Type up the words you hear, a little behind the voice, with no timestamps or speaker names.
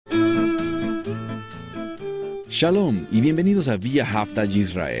Shalom y bienvenidos a Via Hafta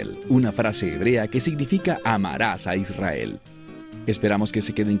Yisrael, una frase hebrea que significa amarás a Israel. Esperamos que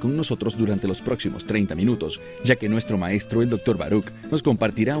se queden con nosotros durante los próximos 30 minutos, ya que nuestro maestro, el Dr. Baruch, nos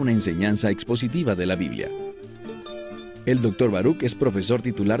compartirá una enseñanza expositiva de la Biblia. El Dr. Baruch es profesor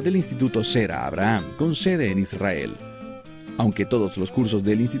titular del Instituto Sera Abraham, con sede en Israel. Aunque todos los cursos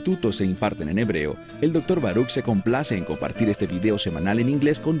del instituto se imparten en hebreo, el Dr. Baruch se complace en compartir este video semanal en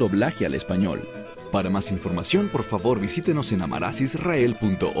inglés con doblaje al español. Para más información, por favor, visítenos en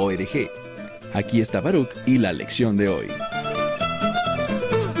amarasisrael.org. Aquí está Baruch y la lección de hoy.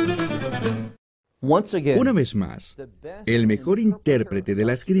 Una vez más, el mejor intérprete de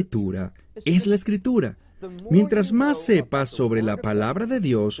la Escritura es la Escritura. Mientras más sepas sobre la palabra de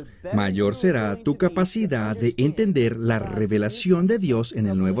Dios, mayor será tu capacidad de entender la revelación de Dios en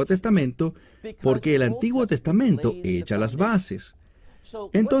el Nuevo Testamento, porque el Antiguo Testamento echa las bases.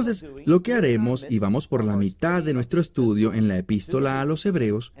 Entonces, lo que haremos, y vamos por la mitad de nuestro estudio en la Epístola a los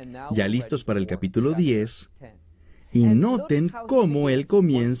Hebreos, ya listos para el capítulo 10, y noten cómo él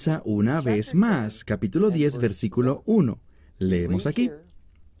comienza una vez más, capítulo 10, versículo 1. Leemos aquí.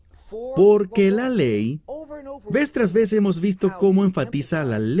 Porque la ley, vez tras vez hemos visto cómo enfatiza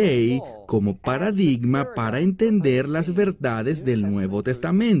la ley como paradigma para entender las verdades del Nuevo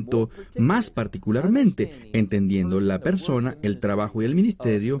Testamento, más particularmente entendiendo la persona, el trabajo y el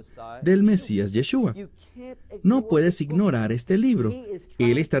ministerio del Mesías Yeshua. No puedes ignorar este libro.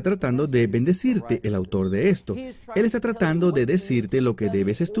 Él está tratando de bendecirte, el autor de esto. Él está tratando de decirte lo que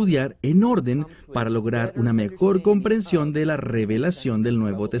debes estudiar en orden para lograr una mejor comprensión de la revelación del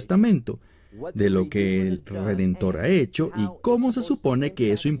Nuevo Testamento, de lo que el Redentor ha hecho y cómo se supone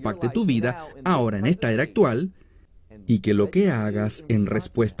que eso impacte tu vida ahora en esta era actual, y que lo que hagas en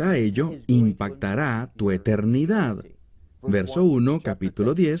respuesta a ello impactará tu eternidad. Verso 1,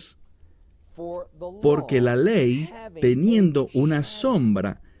 capítulo 10. Porque la ley, teniendo una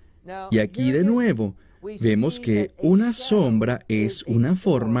sombra, y aquí de nuevo, vemos que una sombra es una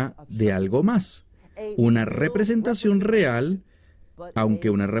forma de algo más, una representación real, aunque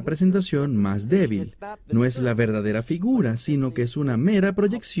una representación más débil. No es la verdadera figura, sino que es una mera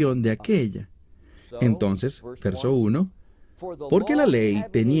proyección de aquella. Entonces, verso 1, porque la ley,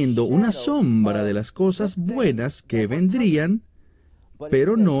 teniendo una sombra de las cosas buenas que vendrían,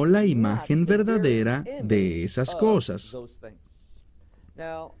 pero no la imagen verdadera de esas cosas.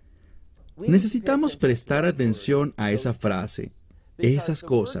 Necesitamos prestar atención a esa frase, esas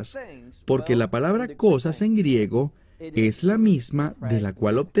cosas, porque la palabra cosas en griego es la misma de la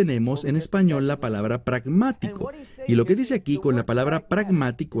cual obtenemos en español la palabra pragmático. Y lo que dice aquí con la palabra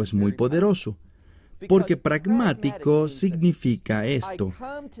pragmático es muy poderoso, porque pragmático significa esto.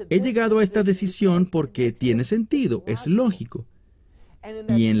 He llegado a esta decisión porque tiene sentido, es lógico.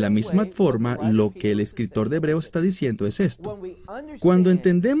 Y en la misma forma, lo que el escritor de Hebreos está diciendo es esto. Cuando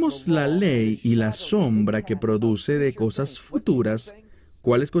entendemos la ley y la sombra que produce de cosas futuras,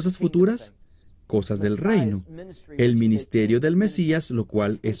 ¿cuáles cosas futuras? Cosas del reino. El ministerio del Mesías, lo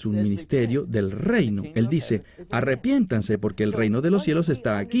cual es un ministerio del reino. Él dice, arrepiéntanse porque el reino de los cielos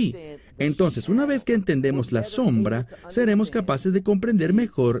está aquí. Entonces, una vez que entendemos la sombra, seremos capaces de comprender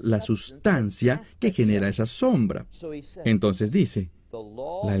mejor la sustancia que genera esa sombra. Entonces dice,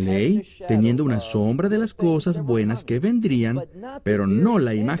 la ley, teniendo una sombra de las cosas buenas que vendrían, pero no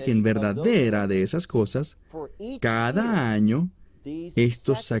la imagen verdadera de esas cosas, cada año,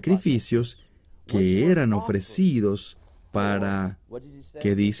 estos sacrificios que eran ofrecidos para,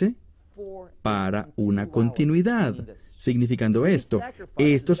 ¿qué dice? Para una continuidad, significando esto,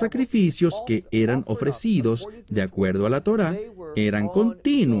 estos sacrificios que eran ofrecidos de acuerdo a la Torá eran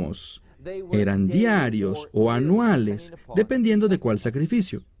continuos, eran diarios o anuales, dependiendo de cuál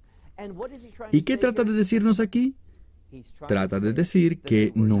sacrificio. ¿Y qué trata de decirnos aquí? Trata de decir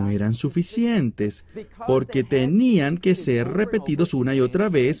que no eran suficientes, porque tenían que ser repetidos una y otra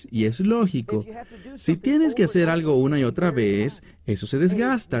vez, y es lógico. Si tienes que hacer algo una y otra vez, eso se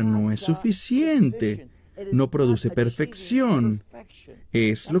desgasta, no es suficiente, no produce perfección.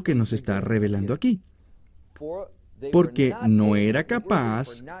 Es lo que nos está revelando aquí. Porque no era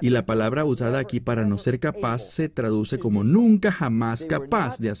capaz, y la palabra usada aquí para no ser capaz se traduce como nunca jamás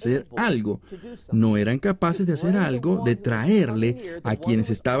capaz de hacer algo. No eran capaces de hacer algo, de traerle a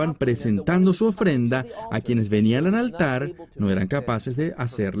quienes estaban presentando su ofrenda, a quienes venían al altar, no eran capaces de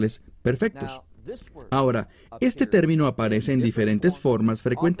hacerles perfectos. Ahora, este término aparece en diferentes formas,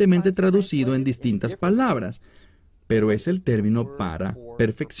 frecuentemente traducido en distintas palabras, pero es el término para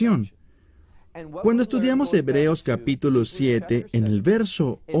perfección. Cuando estudiamos Hebreos capítulo 7, en el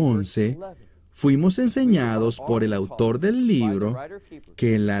verso 11, fuimos enseñados por el autor del libro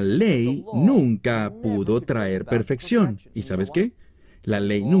que la ley nunca pudo traer perfección. ¿Y sabes qué? La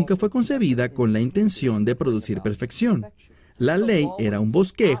ley nunca fue concebida con la intención de producir perfección. La ley era un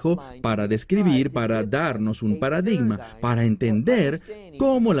bosquejo para describir, para darnos un paradigma, para entender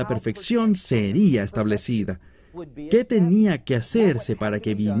cómo la perfección sería establecida. ¿Qué tenía que hacerse para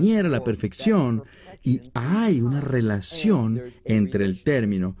que viniera la perfección? Y hay una relación entre el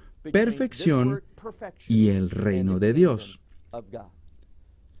término perfección y el reino de Dios.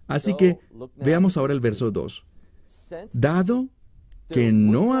 Así que veamos ahora el verso 2. Dado que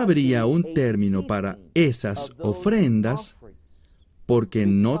no habría un término para esas ofrendas, porque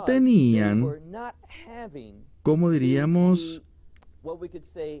no tenían, ¿cómo diríamos?,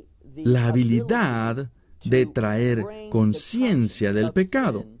 la habilidad de traer conciencia del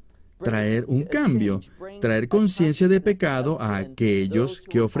pecado, traer un cambio, traer conciencia de pecado a aquellos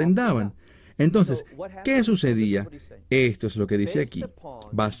que ofrendaban. Entonces, ¿qué sucedía? Esto es lo que dice aquí.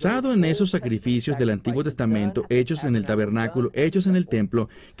 Basado en esos sacrificios del Antiguo Testamento, hechos en el tabernáculo, hechos en el templo,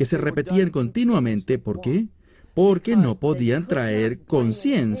 que se repetían continuamente, ¿por qué? Porque no podían traer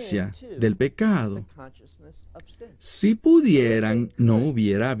conciencia del pecado. Si pudieran, no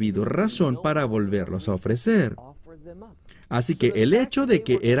hubiera habido razón para volverlos a ofrecer. Así que el hecho de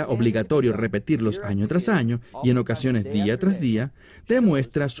que era obligatorio repetirlos año tras año y en ocasiones día tras día,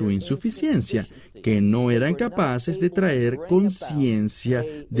 demuestra su insuficiencia, que no eran capaces de traer conciencia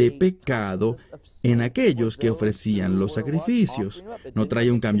de pecado en aquellos que ofrecían los sacrificios. No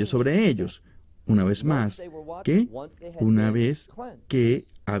traía un cambio sobre ellos. Una vez más, ¿qué? Una vez que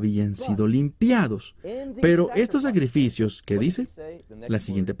habían sido limpiados. Pero estos sacrificios, ¿qué dice? La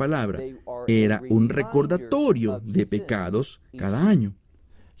siguiente palabra, era un recordatorio de pecados cada año.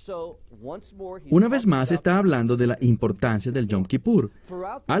 Una vez más está hablando de la importancia del Yom Kippur.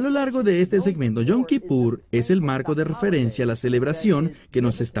 A lo largo de este segmento, Yom Kippur es el marco de referencia a la celebración que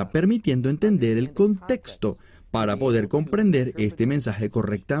nos está permitiendo entender el contexto para poder comprender este mensaje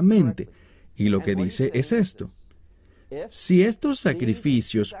correctamente. Y lo que dice es esto. Si estos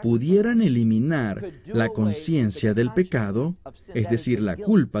sacrificios pudieran eliminar la conciencia del pecado, es decir, la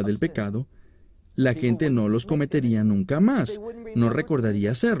culpa del pecado, la gente no los cometería nunca más, no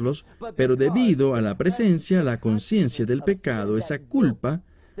recordaría hacerlos, pero debido a la presencia, la conciencia del pecado, esa culpa,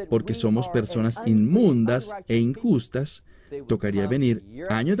 porque somos personas inmundas e injustas, tocaría venir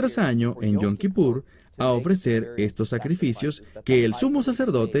año tras año en Yom Kippur a ofrecer estos sacrificios que el sumo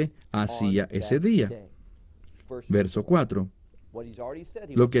sacerdote hacía ese día. Verso 4.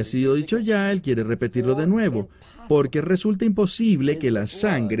 Lo que ha sido dicho ya, él quiere repetirlo de nuevo, porque resulta imposible que la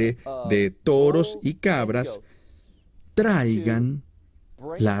sangre de toros y cabras traigan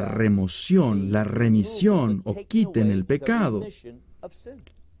la remoción, la remisión o quiten el pecado.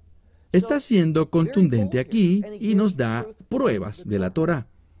 Está siendo contundente aquí y nos da pruebas de la Torá.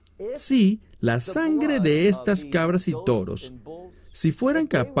 Sí, la sangre de estas cabras y toros, si fueran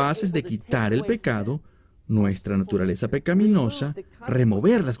capaces de quitar el pecado, nuestra naturaleza pecaminosa,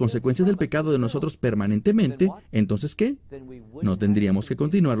 remover las consecuencias del pecado de nosotros permanentemente, entonces ¿qué? No tendríamos que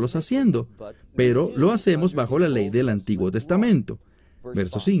continuarlos haciendo, pero lo hacemos bajo la ley del Antiguo Testamento.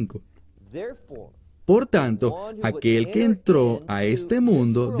 Verso 5. Por tanto, aquel que entró a este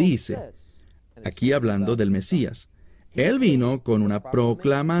mundo dice, aquí hablando del Mesías, Él vino con una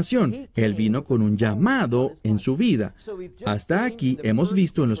proclamación, Él vino con un llamado en su vida. Hasta aquí hemos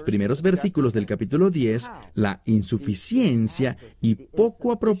visto en los primeros versículos del capítulo 10 la insuficiencia y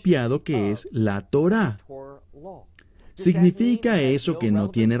poco apropiado que es la Torá. ¿Significa eso que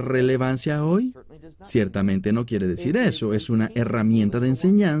no tiene relevancia hoy? Ciertamente no quiere decir eso. Es una herramienta de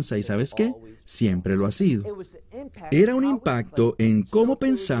enseñanza y ¿sabes qué? Siempre lo ha sido. Era un impacto en cómo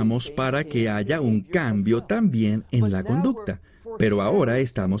pensamos para que haya un cambio también en la conducta. Pero ahora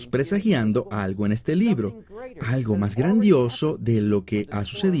estamos presagiando algo en este libro, algo más grandioso de lo que ha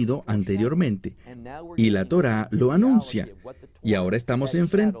sucedido anteriormente. Y la Torá lo anuncia. Y ahora estamos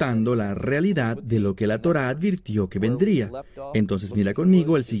enfrentando la realidad de lo que la Torá advirtió que vendría. Entonces mira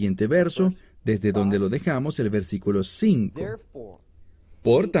conmigo el siguiente verso, desde donde lo dejamos, el versículo 5.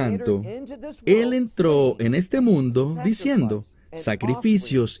 Por tanto, Él entró en este mundo diciendo,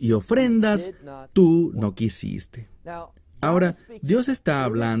 sacrificios y ofrendas tú no quisiste. Ahora, Dios está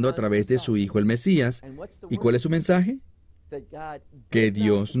hablando a través de su Hijo el Mesías. ¿Y cuál es su mensaje? Que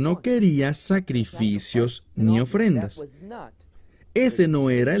Dios no quería sacrificios ni ofrendas. Ese no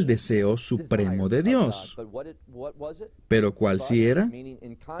era el deseo supremo de Dios. ¿Pero cuál sí era?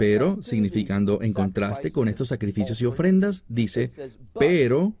 Pero, significando en contraste con estos sacrificios y ofrendas, dice,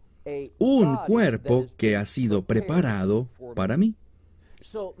 pero un cuerpo que ha sido preparado para mí.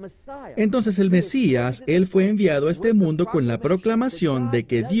 Entonces el Mesías, Él fue enviado a este mundo con la proclamación de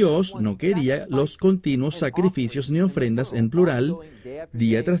que Dios no quería los continuos sacrificios ni ofrendas en plural,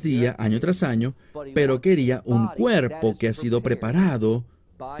 día tras día, año tras año, pero quería un cuerpo que ha sido preparado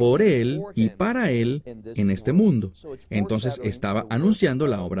por Él y para Él en este mundo. Entonces estaba anunciando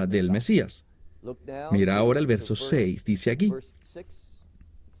la obra del Mesías. Mira ahora el verso 6, dice aquí.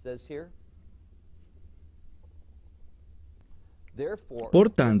 Por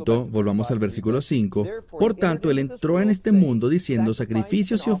tanto, volvamos al versículo 5, por tanto, Él entró en este mundo diciendo,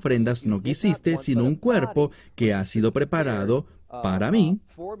 sacrificios y ofrendas no quisiste, sino un cuerpo que ha sido preparado para mí.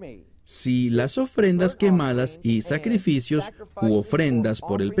 Si las ofrendas quemadas y sacrificios u ofrendas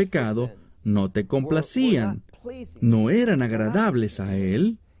por el pecado no te complacían, no eran agradables a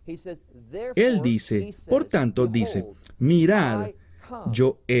Él. Él dice, por tanto, dice, mirad,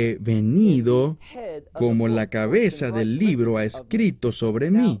 yo he venido como la cabeza del libro ha escrito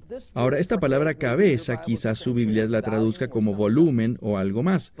sobre mí. Ahora, esta palabra cabeza, quizás su Biblia la traduzca como volumen o algo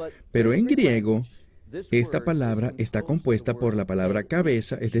más, pero en griego, esta palabra está compuesta por la palabra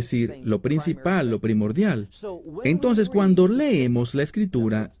cabeza, es decir, lo principal, lo primordial. Entonces, cuando leemos la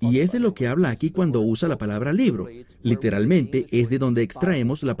Escritura, y es de lo que habla aquí cuando usa la palabra libro, literalmente es de donde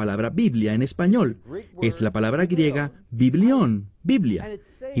extraemos la palabra Biblia en español. Es la palabra griega biblión, Biblia.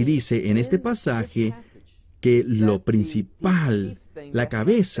 Y dice en este pasaje que lo principal, la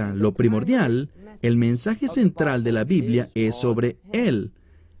cabeza, lo primordial, el mensaje central de la Biblia es sobre Él.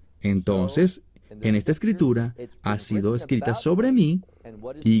 Entonces, en esta escritura ha sido escrita sobre mí,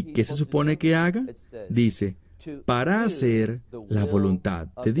 ¿y qué se supone que haga? Dice, para hacer la voluntad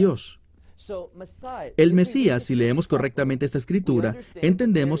de Dios. El Mesías, si leemos correctamente esta escritura,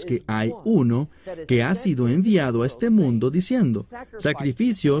 entendemos que hay uno que ha sido enviado a este mundo diciendo,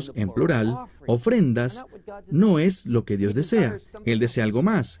 sacrificios, en plural, ofrendas, no es lo que Dios desea. Él desea algo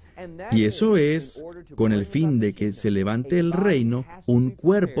más. Y eso es, con el fin de que se levante el reino, un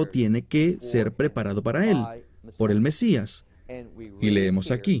cuerpo tiene que ser preparado para Él, por el Mesías. Y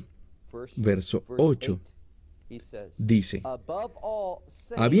leemos aquí, verso 8. Dice,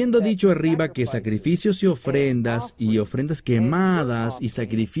 habiendo dicho arriba que sacrificios y ofrendas quemadas y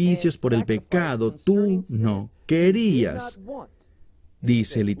sacrificios por el pecado tú no querías,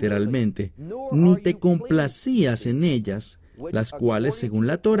 dice literalmente, ni te complacías en ellas, las cuales según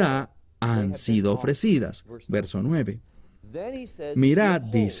la Torá han sido ofrecidas. Verso 9. Mirad,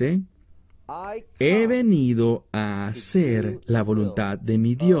 dice, he venido a hacer la voluntad de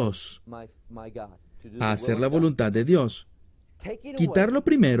mi Dios. A hacer la voluntad de Dios. Quitar lo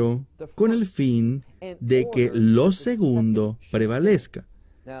primero con el fin de que lo segundo prevalezca.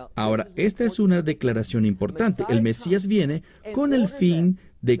 Ahora, esta es una declaración importante. El Mesías viene con el fin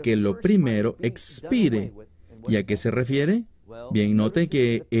de que lo primero expire. ¿Y a qué se refiere? Bien, noten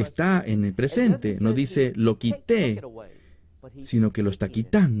que está en el presente. No dice lo quité, sino que lo está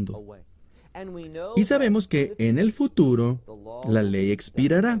quitando. Y sabemos que en el futuro la ley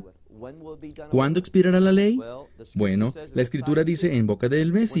expirará. ¿Cuándo expirará la ley? Bueno, la Escritura dice en boca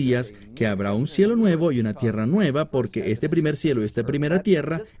del Mesías que habrá un cielo nuevo y una tierra nueva, porque este primer cielo y esta primera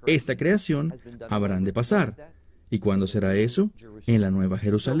tierra, esta creación, habrán de pasar. ¿Y cuándo será eso? En la Nueva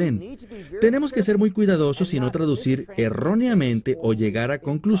Jerusalén. Tenemos que ser muy cuidadosos y no traducir erróneamente o llegar a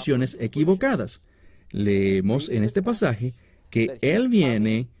conclusiones equivocadas. Leemos en este pasaje que Él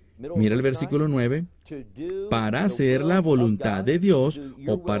viene, mira el versículo 9, para hacer la voluntad de Dios,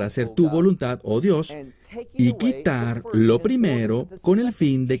 o para hacer tu voluntad, oh Dios, y quitar lo primero con el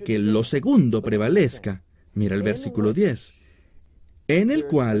fin de que lo segundo prevalezca. Mira el versículo 10, en el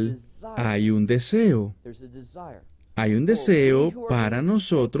cual hay un deseo. Hay un deseo para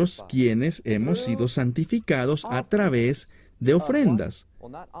nosotros quienes hemos sido santificados a través de ofrendas.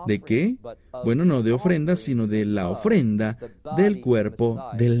 ¿De qué? Bueno, no de ofrendas, sino de la ofrenda del cuerpo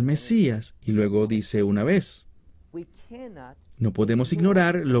del Mesías. Y luego dice una vez, no podemos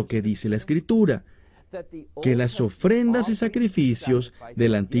ignorar lo que dice la Escritura, que las ofrendas y sacrificios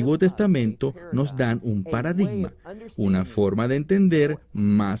del Antiguo Testamento nos dan un paradigma, una forma de entender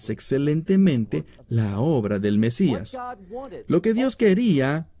más excelentemente la obra del Mesías. Lo que Dios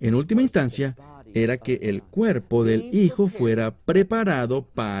quería, en última instancia, era que el cuerpo del Hijo fuera preparado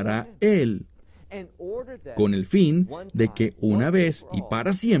para Él, con el fin de que una vez y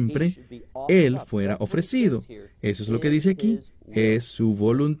para siempre Él fuera ofrecido. Eso es lo que dice aquí, es su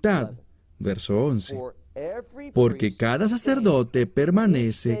voluntad. Verso 11. Porque cada sacerdote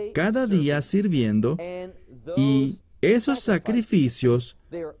permanece cada día sirviendo, y esos sacrificios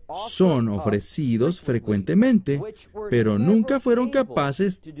son ofrecidos frecuentemente, pero nunca fueron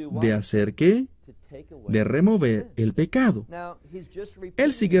capaces de hacer ¿qué? de remover el pecado.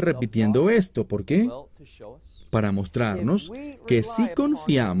 Él sigue repitiendo esto. ¿Por qué? Para mostrarnos que si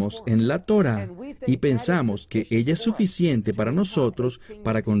confiamos en la Torá y pensamos que ella es suficiente para nosotros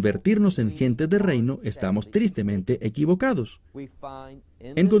para convertirnos en gente de reino, estamos tristemente equivocados.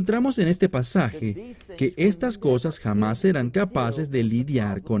 Encontramos en este pasaje que estas cosas jamás serán capaces de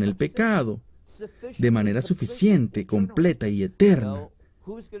lidiar con el pecado de manera suficiente, completa y eterna.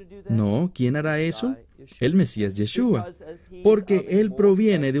 No, ¿quién hará eso? El Mesías Yeshua, porque Él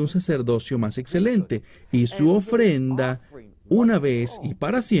proviene de un sacerdocio más excelente, y su ofrenda, una vez y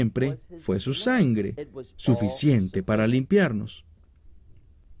para siempre, fue su sangre, suficiente para limpiarnos.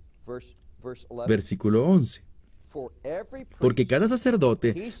 Versículo 11. Porque cada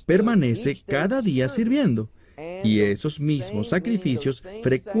sacerdote permanece cada día sirviendo, y esos mismos sacrificios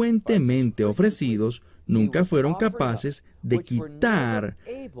frecuentemente ofrecidos nunca fueron capaces de quitar,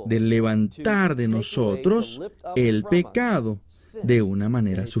 de levantar de nosotros el pecado de una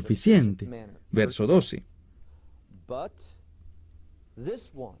manera suficiente. Verso 12.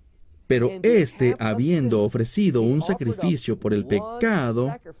 Pero éste, habiendo ofrecido un sacrificio por el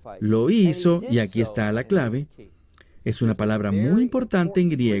pecado, lo hizo, y aquí está la clave. Es una palabra muy importante en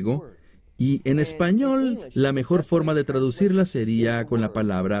griego, y en español la mejor forma de traducirla sería con la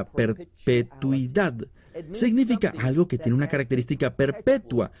palabra perpetuidad. Significa algo que tiene una característica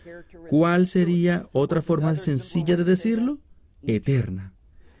perpetua. ¿Cuál sería otra forma sencilla de decirlo? Eterna.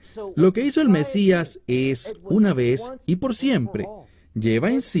 Lo que hizo el Mesías es, una vez y por siempre,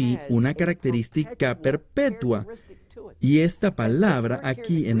 lleva en sí una característica perpetua. Y esta palabra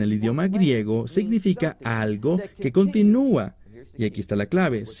aquí en el idioma griego significa algo que continúa. Y aquí está la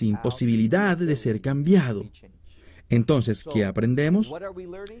clave, sin posibilidad de ser cambiado. Entonces, ¿qué aprendemos?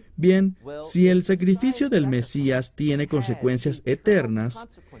 Bien, si el sacrificio del Mesías tiene consecuencias eternas,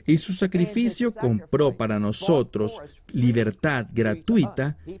 y su sacrificio compró para nosotros libertad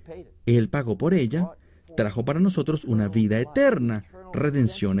gratuita, Él pagó por ella, trajo para nosotros una vida eterna,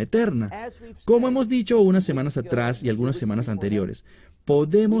 redención eterna. Como hemos dicho unas semanas atrás y algunas semanas anteriores,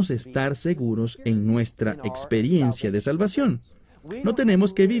 podemos estar seguros en nuestra experiencia de salvación. No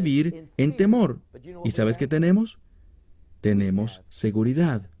tenemos que vivir en temor. ¿Y sabes qué tenemos? Tenemos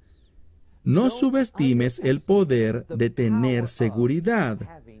seguridad. No subestimes el poder de tener seguridad.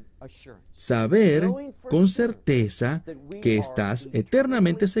 Saber con certeza que estás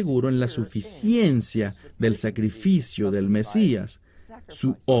eternamente seguro en la suficiencia del sacrificio del Mesías,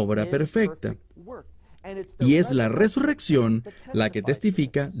 su obra perfecta. Y es la resurrección la que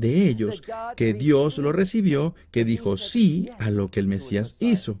testifica de ellos, que Dios lo recibió, que dijo sí a lo que el Mesías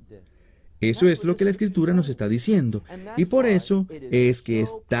hizo. Eso es lo que la Escritura nos está diciendo. Y por eso es que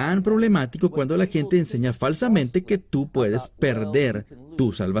es tan problemático cuando la gente enseña falsamente que tú puedes perder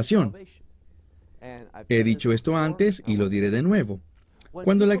tu salvación. He dicho esto antes y lo diré de nuevo.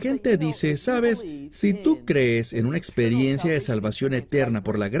 Cuando la gente dice, sabes, si tú crees en una experiencia de salvación eterna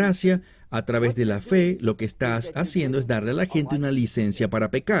por la gracia, a través de la fe, lo que estás haciendo es darle a la gente una licencia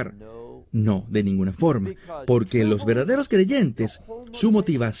para pecar. No, de ninguna forma, porque los verdaderos creyentes, su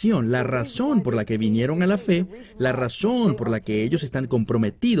motivación, la razón por la que vinieron a la fe, la razón por la que ellos están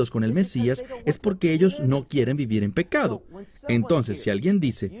comprometidos con el Mesías, es porque ellos no quieren vivir en pecado. Entonces, si alguien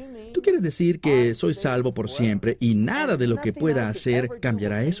dice, ¿tú quieres decir que soy salvo por siempre y nada de lo que pueda hacer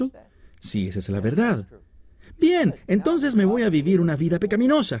cambiará eso? Sí, esa es la verdad. Bien, entonces me voy a vivir una vida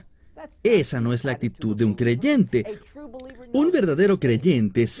pecaminosa. Esa no es la actitud de un creyente. Un verdadero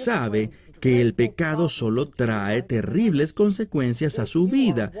creyente sabe que el pecado solo trae terribles consecuencias a su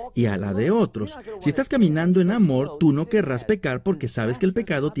vida y a la de otros. Si estás caminando en amor, tú no querrás pecar porque sabes que el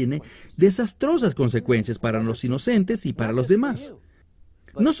pecado tiene desastrosas consecuencias para los inocentes y para los demás.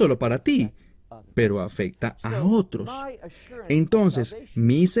 No solo para ti, pero afecta a otros. Entonces,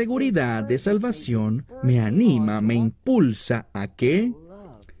 mi seguridad de salvación me anima, me impulsa ¿a qué?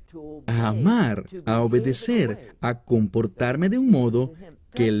 A amar, a obedecer, a comportarme de un modo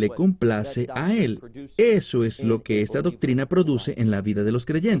que le complace a Él. Eso es lo que esta doctrina produce en la vida de los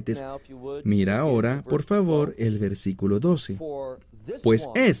creyentes. Mira ahora, por favor, el versículo 12. Pues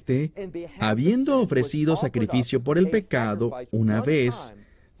éste, habiendo ofrecido sacrificio por el pecado una vez,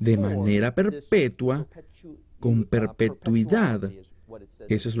 de manera perpetua, con perpetuidad.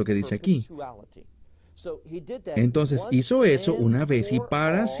 Eso es lo que dice aquí. Entonces hizo eso una vez y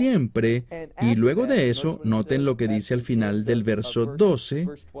para siempre, y luego de eso, noten lo que dice al final del verso 12,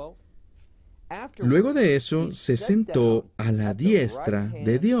 luego de eso se sentó a la diestra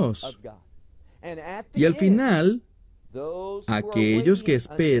de Dios. Y al final, aquellos que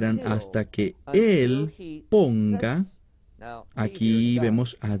esperan hasta que Él ponga, Aquí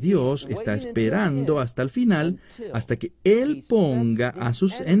vemos a Dios, está esperando hasta el final, hasta que Él ponga a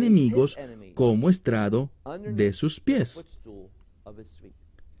sus enemigos como estrado de sus pies.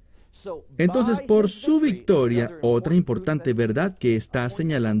 Entonces, por su victoria, otra importante verdad que está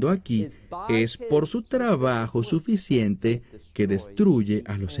señalando aquí es por su trabajo suficiente que destruye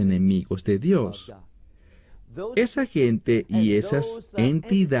a los enemigos de Dios. Esa gente y esas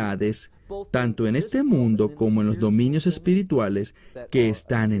entidades, tanto en este mundo como en los dominios espirituales, que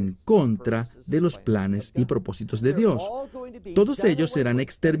están en contra de los planes y propósitos de Dios. Todos ellos serán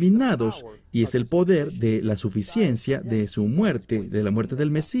exterminados, y es el poder de la suficiencia de su muerte, de la muerte del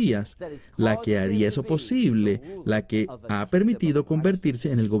Mesías, la que haría eso posible, la que ha permitido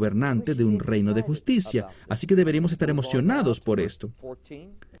convertirse en el gobernante de un reino de justicia. Así que deberíamos estar emocionados por esto.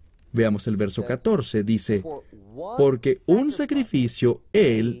 Veamos el verso 14, dice, porque un sacrificio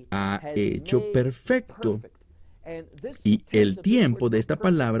Él ha hecho perfecto. Y el tiempo de esta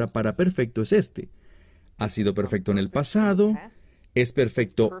palabra para perfecto es este. Ha sido perfecto en el pasado, es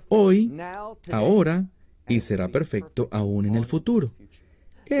perfecto hoy, ahora, y será perfecto aún en el futuro.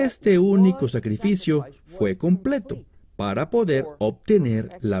 Este único sacrificio fue completo para poder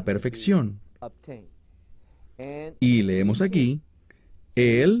obtener la perfección. Y leemos aquí,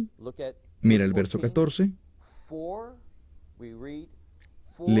 Él, mira el verso 14,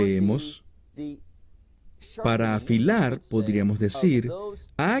 leemos, para afilar, podríamos decir,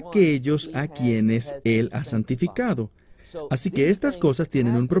 a aquellos a quienes Él ha santificado. Así que estas cosas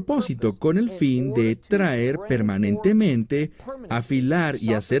tienen un propósito, con el fin de traer permanentemente, afilar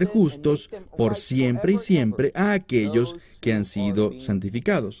y hacer justos por siempre y siempre a aquellos que han sido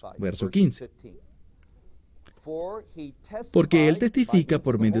santificados. Verso 15. Porque Él testifica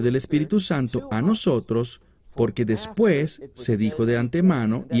por medio del Espíritu Santo a nosotros, porque después se dijo de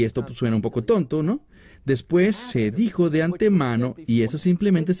antemano, y esto suena un poco tonto, ¿no? Después se dijo de antemano, y eso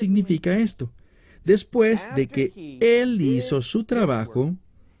simplemente significa esto. Después de que Él hizo su trabajo,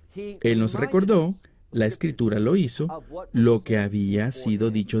 Él nos recordó, la Escritura lo hizo, lo que había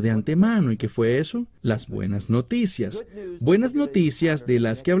sido dicho de antemano. ¿Y qué fue eso? Las buenas noticias. Buenas noticias de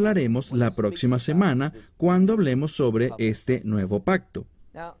las que hablaremos la próxima semana cuando hablemos sobre este nuevo pacto.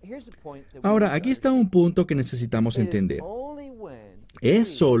 Ahora, aquí está un punto que necesitamos entender. Es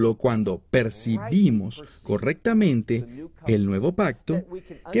solo cuando percibimos correctamente el nuevo pacto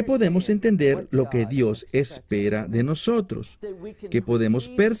que podemos entender lo que Dios espera de nosotros, que podemos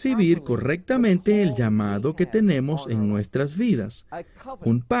percibir correctamente el llamado que tenemos en nuestras vidas.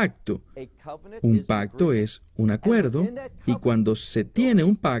 Un pacto es un acuerdo, y cuando se tiene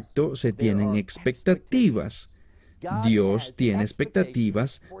un pacto, se tienen expectativas. Dios tiene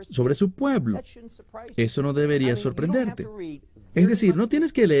expectativas sobre su pueblo. Eso no debería sorprenderte. Es decir, no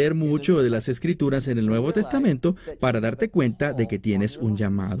tienes que leer mucho de las Escrituras en el Nuevo Testamento para darte cuenta de que tienes un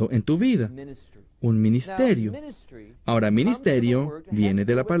llamado en tu vida, un ministerio. Ahora, ministerio viene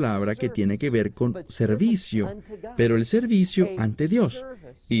de la palabra que tiene que ver con servicio, pero el servicio ante Dios.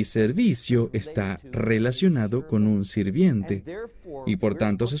 Y servicio está relacionado con un sirviente. Y por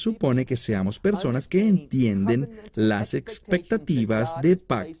tanto se supone que seamos personas que entienden las expectativas de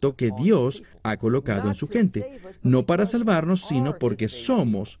pacto que Dios ha colocado en su gente, no para salvarnos, sino porque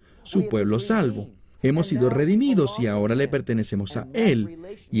somos su pueblo salvo. Hemos sido redimidos y ahora le pertenecemos a Él,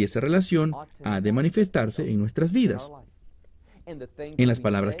 y esa relación ha de manifestarse en nuestras vidas. En las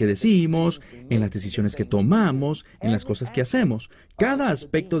palabras que decimos, en las decisiones que tomamos, en las cosas que hacemos, cada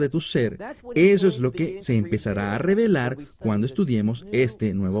aspecto de tu ser. Eso es lo que se empezará a revelar cuando estudiemos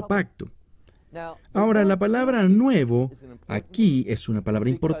este nuevo pacto. Ahora, la palabra nuevo aquí es una palabra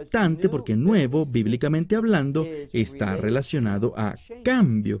importante porque nuevo, bíblicamente hablando, está relacionado a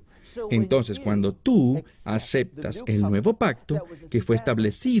cambio. Entonces, cuando tú aceptas el nuevo pacto, que fue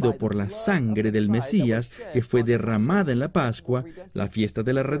establecido por la sangre del Mesías, que fue derramada en la Pascua, la fiesta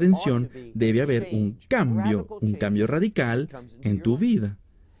de la redención, debe haber un cambio radical en tu vida.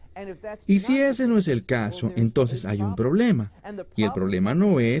 Y si ese no es el caso, entonces hay un problema. Y el problema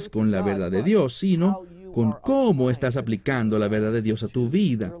no es con la verdad de Dios, sino con cómo estás aplicando la verdad de Dios a tu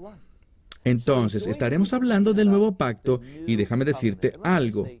vida. Entonces, estaremos hablando del nuevo pacto, y déjame decirte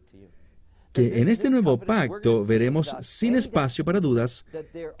algo, que en este nuevo pacto veremos sin espacio para dudas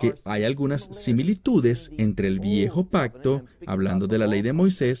que hay algunas similitudes entre el viejo pacto, hablando de la ley de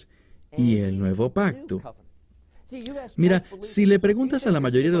Moisés, y el nuevo pacto. Mira, si le preguntas a la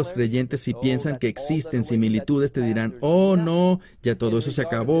mayoría de los creyentes si piensan que existen similitudes, te dirán, oh no, ya todo eso se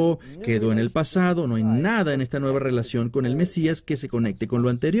acabó, quedó en el pasado, no hay nada en esta nueva relación con el Mesías que se conecte con lo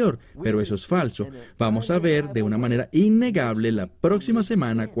anterior. Pero eso es falso. Vamos a ver de una manera innegable la próxima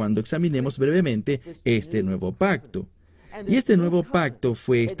semana cuando examinemos brevemente este nuevo pacto. Y este nuevo pacto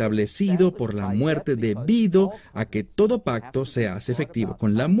fue establecido por la muerte debido a que todo pacto se hace efectivo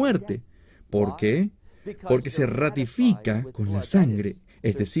con la muerte. ¿Por qué? Porque se ratifica con la sangre.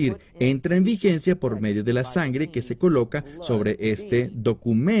 Es decir, entra en vigencia por medio de la sangre que se coloca sobre este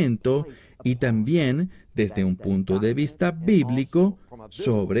documento y también desde un punto de vista bíblico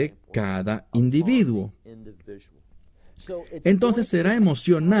sobre cada individuo. Entonces será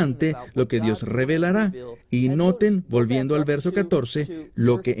emocionante lo que Dios revelará. Y noten, volviendo al verso 14,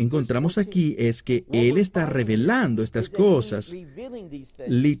 lo que encontramos aquí es que Él está revelando estas cosas.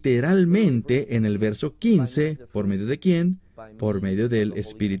 Literalmente, en el verso 15, ¿por medio de quién? Por medio del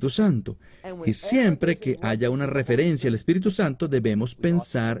Espíritu Santo. Y siempre que haya una referencia al Espíritu Santo, debemos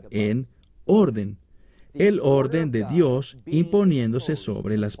pensar en orden. El orden de Dios imponiéndose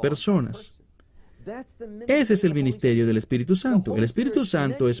sobre las personas. Ese es el ministerio del Espíritu Santo. El Espíritu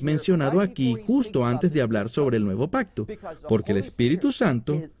Santo es mencionado aquí justo antes de hablar sobre el nuevo pacto, porque el Espíritu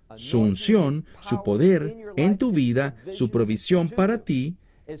Santo, su unción, su poder en tu vida, su provisión para ti,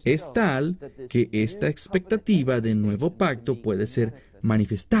 es tal que esta expectativa de nuevo pacto puede ser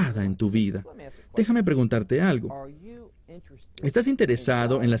manifestada en tu vida. Déjame preguntarte algo. ¿Estás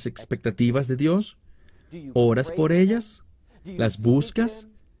interesado en las expectativas de Dios? ¿Oras por ellas? ¿Las buscas?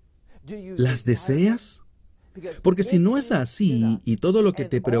 ¿Las deseas? Porque si no es así y todo lo que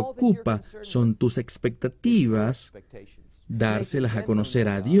te preocupa son tus expectativas, dárselas a conocer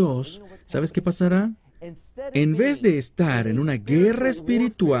a Dios, ¿sabes qué pasará? En vez de estar en una guerra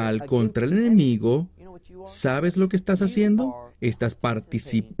espiritual contra el enemigo, ¿sabes lo que estás haciendo? Estás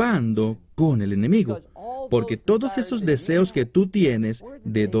participando con el enemigo. Porque todos esos deseos que tú tienes,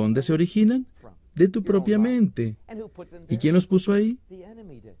 ¿de dónde se originan? De tu propia mente. ¿Y quién los puso ahí?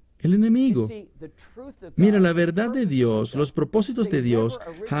 El enemigo. Mira, la verdad de Dios, los propósitos de Dios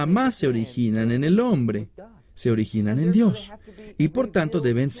jamás se originan en el hombre, se originan en Dios. Y por tanto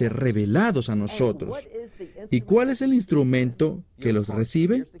deben ser revelados a nosotros. ¿Y cuál es el instrumento que los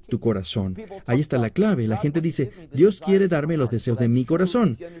recibe? Tu corazón. Ahí está la clave. La gente dice, Dios quiere darme los deseos de mi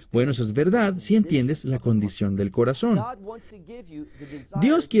corazón. Bueno, eso es verdad si entiendes la condición del corazón.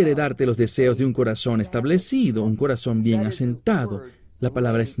 Dios quiere darte los deseos de un corazón establecido, un corazón bien asentado. La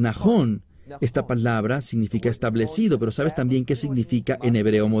palabra es Nahón. Esta palabra significa establecido, pero ¿sabes también qué significa en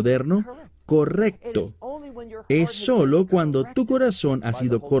hebreo moderno? Correcto. Es solo cuando tu corazón ha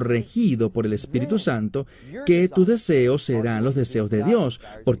sido corregido por el Espíritu Santo que tus deseos serán los deseos de Dios,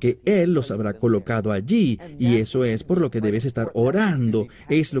 porque Él los habrá colocado allí, y eso es por lo que debes estar orando,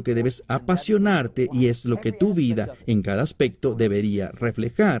 es lo que debes apasionarte y es lo que tu vida en cada aspecto debería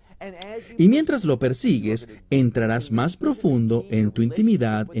reflejar. Y mientras lo persigues, entrarás más profundo en tu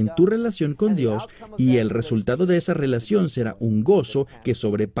intimidad, en tu relación con Dios, y el resultado de esa relación será un gozo que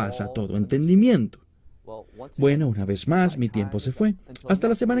sobrepasa todo entendimiento. Bueno, una vez más, mi tiempo se fue. Hasta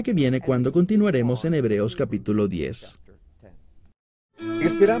la semana que viene, cuando continuaremos en Hebreos capítulo 10.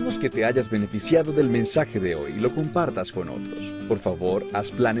 Esperamos que te hayas beneficiado del mensaje de hoy y lo compartas con otros. Por favor,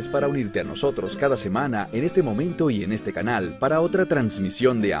 haz planes para unirte a nosotros cada semana en este momento y en este canal para otra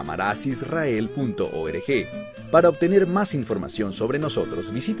transmisión de amarasisrael.org. Para obtener más información sobre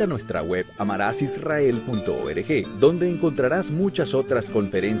nosotros, visita nuestra web amarasisrael.org, donde encontrarás muchas otras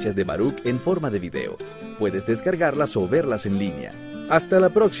conferencias de Baruch en forma de video. Puedes descargarlas o verlas en línea. Hasta la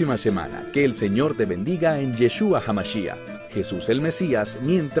próxima semana. Que el Señor te bendiga en Yeshua HaMashiach, Jesús el Mesías,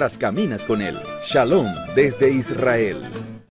 mientras caminas con Él. Shalom desde Israel.